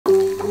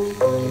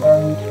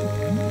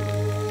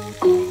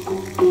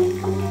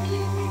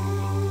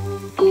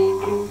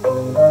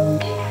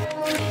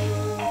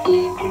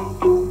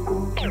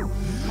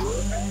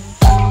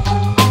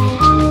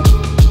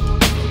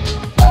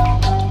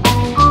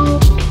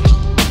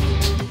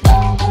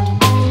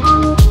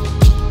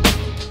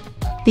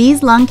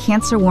These lung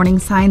cancer warning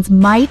signs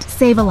might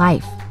save a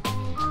life.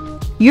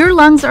 Your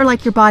lungs are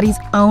like your body's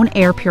own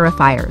air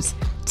purifiers,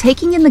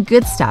 taking in the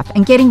good stuff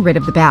and getting rid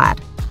of the bad.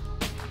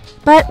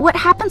 But what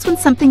happens when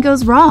something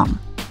goes wrong?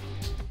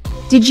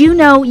 Did you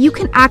know you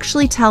can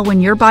actually tell when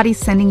your body's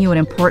sending you an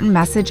important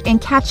message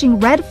and catching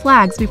red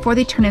flags before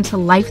they turn into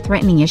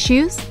life-threatening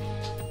issues?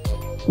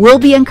 We'll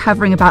be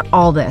uncovering about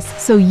all this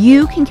so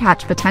you can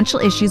catch potential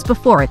issues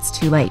before it's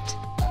too late.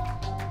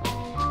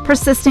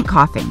 Persistent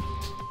coughing.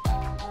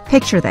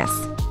 Picture this.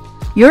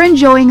 You're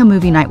enjoying a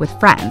movie night with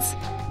friends,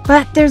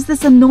 but there's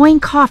this annoying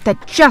cough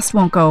that just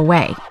won't go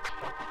away.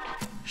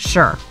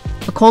 Sure,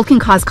 a cold can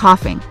cause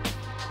coughing.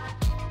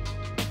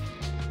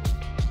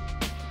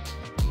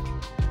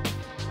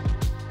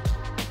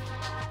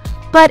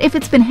 But if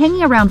it's been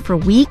hanging around for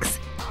weeks,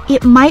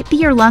 it might be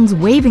your lungs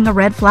waving a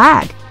red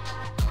flag.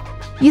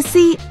 You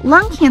see,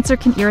 lung cancer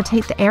can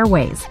irritate the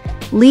airways,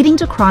 leading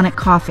to chronic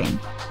coughing.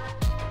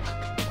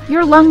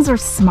 Your lungs are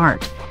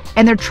smart,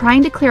 and they're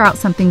trying to clear out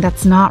something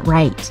that's not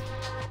right.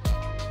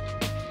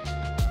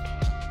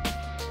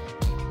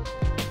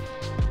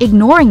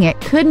 Ignoring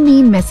it could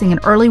mean missing an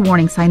early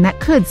warning sign that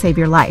could save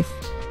your life.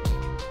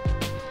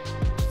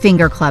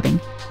 Finger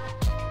clubbing.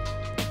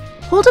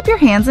 Hold up your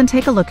hands and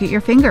take a look at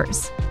your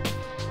fingers.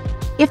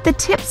 If the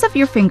tips of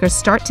your fingers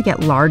start to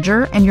get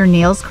larger and your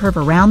nails curve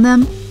around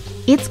them,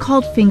 it's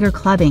called finger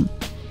clubbing,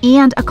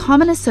 and a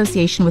common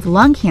association with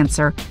lung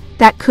cancer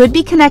that could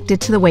be connected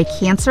to the way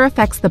cancer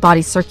affects the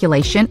body's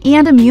circulation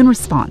and immune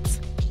response.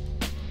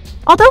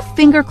 Although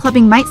finger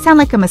clubbing might sound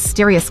like a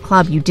mysterious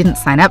club you didn't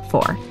sign up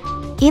for,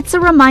 it's a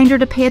reminder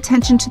to pay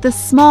attention to the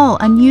small,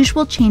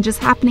 unusual changes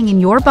happening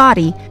in your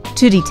body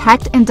to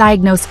detect and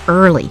diagnose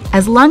early,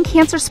 as lung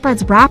cancer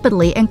spreads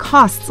rapidly and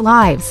costs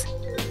lives.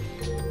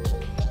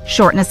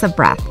 Shortness of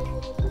breath.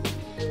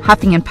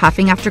 Huffing and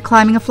puffing after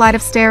climbing a flight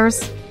of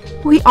stairs?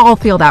 We all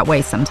feel that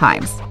way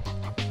sometimes.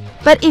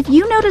 But if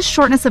you notice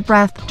shortness of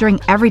breath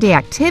during everyday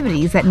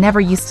activities that never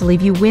used to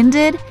leave you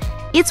winded,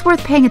 it's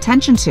worth paying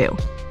attention to.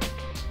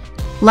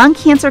 Lung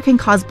cancer can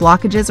cause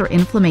blockages or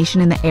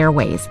inflammation in the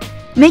airways,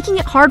 making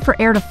it hard for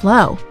air to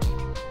flow.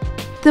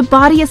 The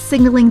body is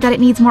signaling that it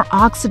needs more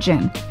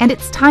oxygen, and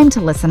it's time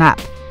to listen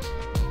up.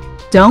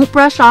 Don't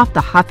brush off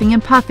the huffing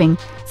and puffing,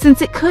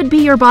 since it could be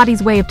your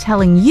body's way of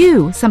telling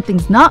you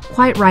something's not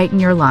quite right in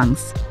your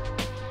lungs.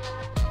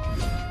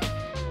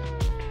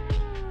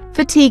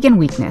 Fatigue and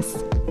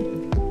weakness.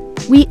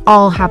 We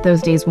all have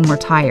those days when we're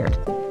tired.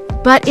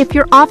 But if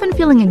you're often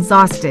feeling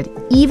exhausted,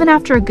 even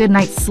after a good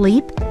night's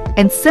sleep,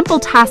 and simple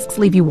tasks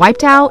leave you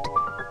wiped out,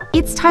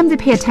 it's time to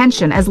pay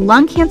attention, as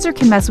lung cancer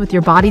can mess with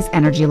your body's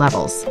energy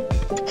levels.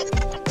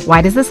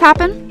 Why does this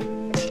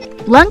happen?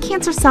 Lung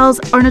cancer cells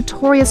are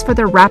notorious for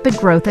their rapid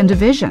growth and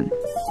division.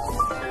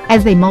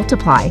 As they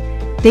multiply,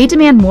 they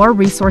demand more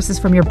resources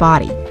from your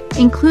body,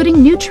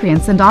 including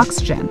nutrients and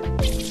oxygen.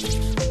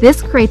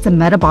 This creates a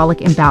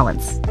metabolic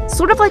imbalance,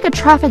 sort of like a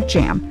traffic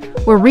jam,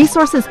 where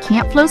resources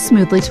can't flow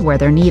smoothly to where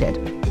they're needed.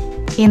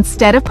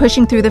 Instead of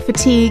pushing through the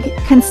fatigue,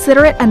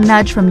 consider it a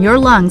nudge from your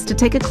lungs to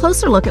take a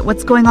closer look at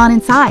what's going on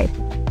inside.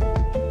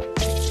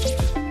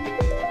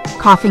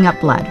 Coughing up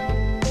blood.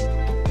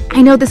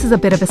 I know this is a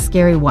bit of a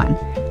scary one,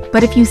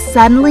 but if you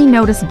suddenly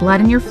notice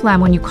blood in your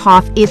phlegm when you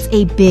cough, it's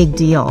a big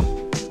deal.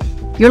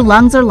 Your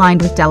lungs are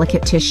lined with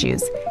delicate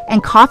tissues,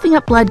 and coughing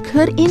up blood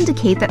could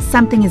indicate that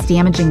something is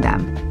damaging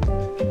them.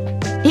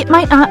 It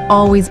might not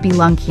always be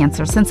lung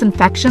cancer, since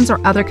infections or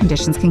other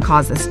conditions can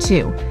cause this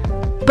too,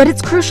 but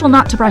it's crucial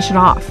not to brush it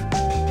off.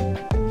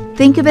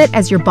 Think of it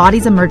as your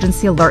body's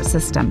emergency alert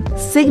system,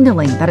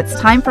 signaling that it's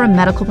time for a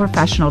medical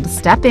professional to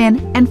step in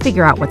and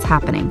figure out what's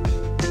happening.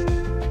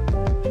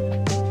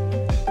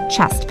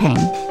 Chest pain.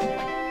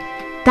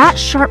 That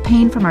sharp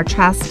pain from our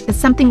chest is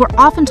something we're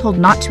often told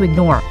not to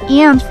ignore,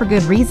 and for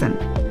good reason.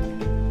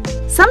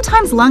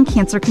 Sometimes lung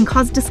cancer can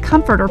cause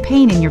discomfort or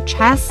pain in your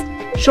chest,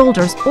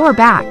 shoulders, or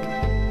back.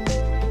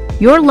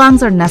 Your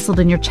lungs are nestled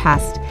in your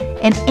chest,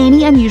 and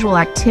any unusual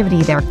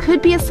activity there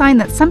could be a sign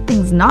that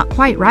something's not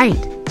quite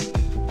right.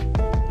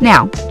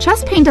 Now,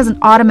 chest pain doesn't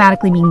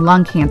automatically mean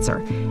lung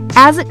cancer,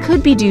 as it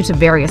could be due to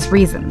various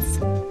reasons.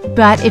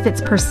 But if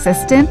it's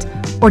persistent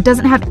or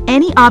doesn't have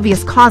any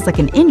obvious cause like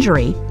an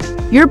injury,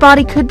 your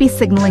body could be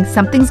signaling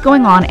something's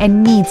going on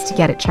and needs to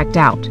get it checked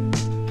out.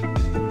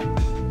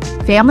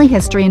 Family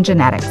history and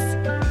genetics.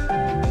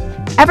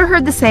 Ever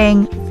heard the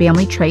saying,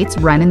 family traits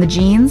run in the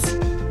genes?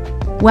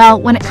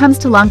 Well, when it comes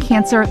to lung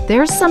cancer,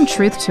 there's some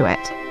truth to it.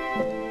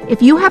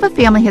 If you have a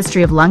family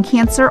history of lung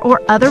cancer or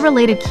other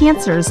related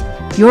cancers,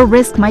 your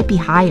risk might be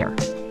higher.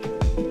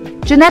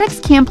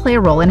 Genetics can play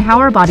a role in how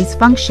our bodies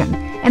function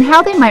and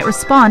how they might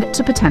respond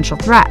to potential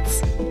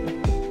threats.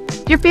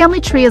 Your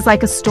family tree is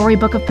like a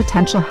storybook of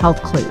potential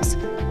health clues.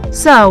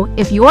 So,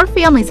 if your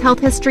family's health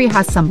history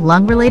has some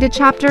lung-related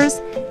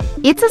chapters,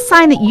 it's a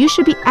sign that you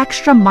should be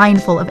extra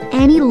mindful of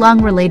any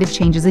lung-related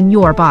changes in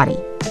your body.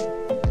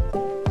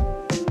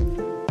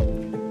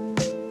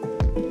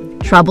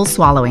 Trouble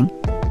swallowing.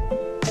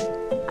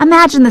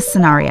 Imagine this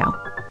scenario.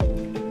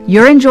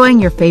 You're enjoying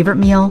your favorite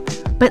meal,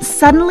 but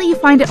suddenly you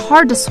find it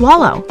hard to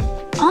swallow,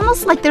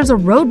 almost like there's a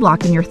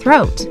roadblock in your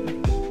throat.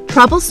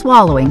 Trouble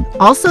swallowing,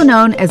 also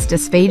known as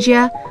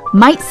dysphagia,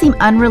 might seem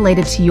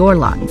unrelated to your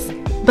lungs,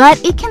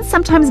 but it can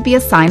sometimes be a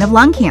sign of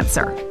lung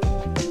cancer.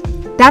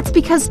 That's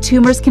because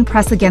tumors can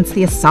press against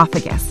the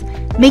esophagus,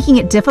 making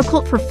it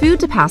difficult for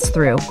food to pass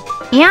through,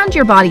 and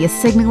your body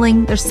is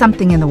signaling there's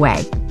something in the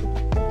way.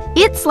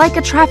 It's like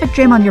a traffic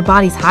jam on your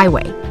body's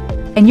highway,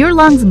 and your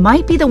lungs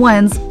might be the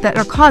ones that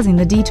are causing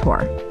the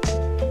detour.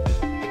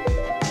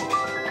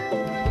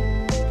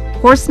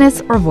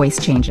 Hoarseness or voice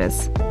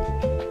changes.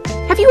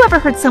 Have you ever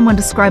heard someone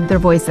describe their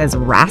voice as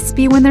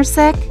raspy when they're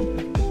sick?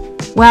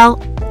 Well,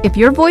 if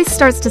your voice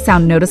starts to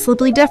sound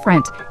noticeably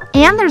different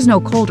and there's no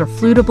cold or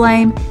flu to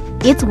blame,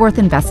 it's worth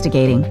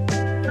investigating.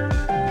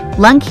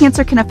 Lung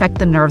cancer can affect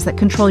the nerves that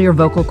control your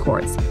vocal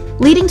cords,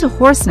 leading to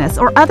hoarseness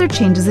or other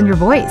changes in your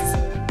voice.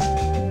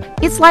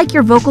 It's like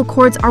your vocal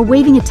cords are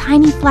waving a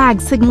tiny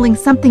flag signaling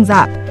something's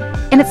up,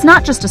 and it's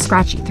not just a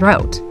scratchy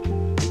throat.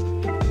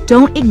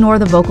 Don't ignore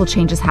the vocal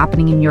changes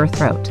happening in your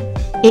throat.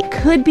 It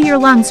could be your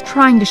lungs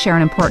trying to share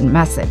an important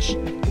message.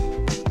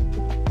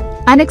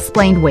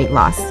 Unexplained weight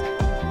loss.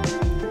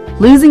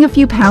 Losing a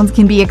few pounds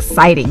can be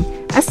exciting,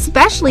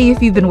 especially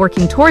if you've been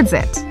working towards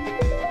it.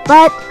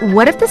 But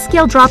what if the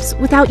scale drops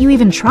without you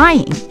even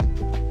trying?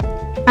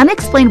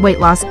 Unexplained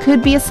weight loss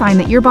could be a sign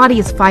that your body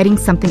is fighting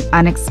something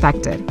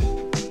unexpected.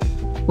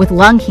 With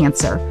lung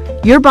cancer,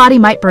 your body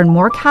might burn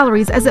more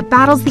calories as it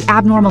battles the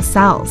abnormal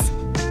cells.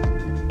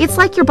 It's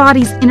like your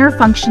body's inner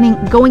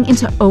functioning going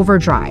into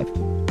overdrive.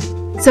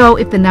 So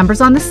if the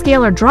numbers on the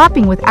scale are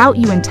dropping without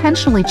you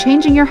intentionally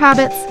changing your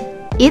habits,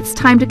 it's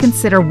time to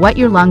consider what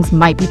your lungs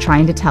might be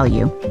trying to tell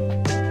you.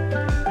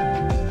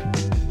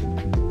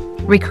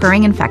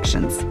 Recurring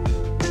infections.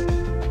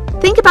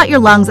 Think about your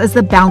lungs as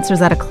the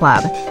bouncers at a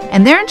club,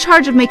 and they're in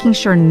charge of making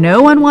sure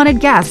no unwanted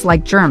guests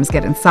like germs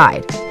get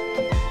inside.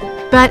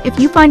 But if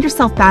you find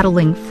yourself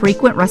battling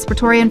frequent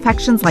respiratory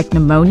infections like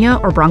pneumonia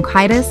or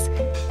bronchitis,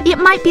 it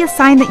might be a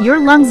sign that your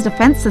lungs'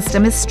 defense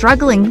system is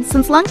struggling,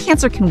 since lung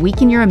cancer can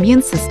weaken your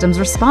immune system's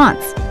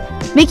response,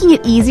 making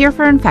it easier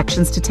for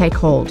infections to take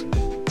hold.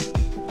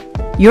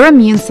 Your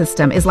immune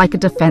system is like a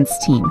defense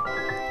team,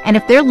 and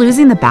if they're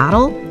losing the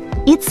battle,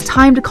 it's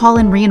time to call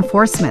in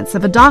reinforcements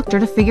of a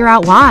doctor to figure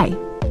out why.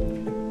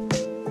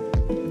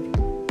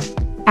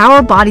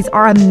 Our bodies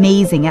are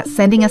amazing at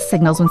sending us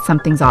signals when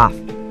something's off,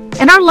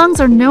 and our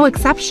lungs are no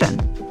exception.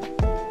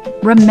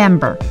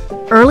 Remember,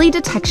 early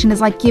detection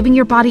is like giving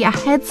your body a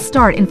head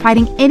start in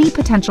fighting any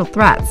potential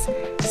threats,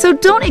 so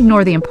don't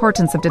ignore the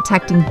importance of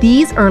detecting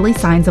these early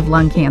signs of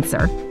lung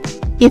cancer.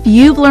 If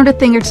you've learned a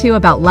thing or two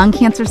about lung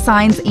cancer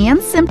signs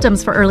and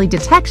symptoms for early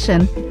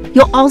detection,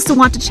 you'll also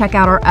want to check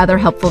out our other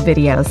helpful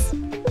videos.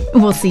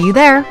 We'll see you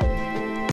there.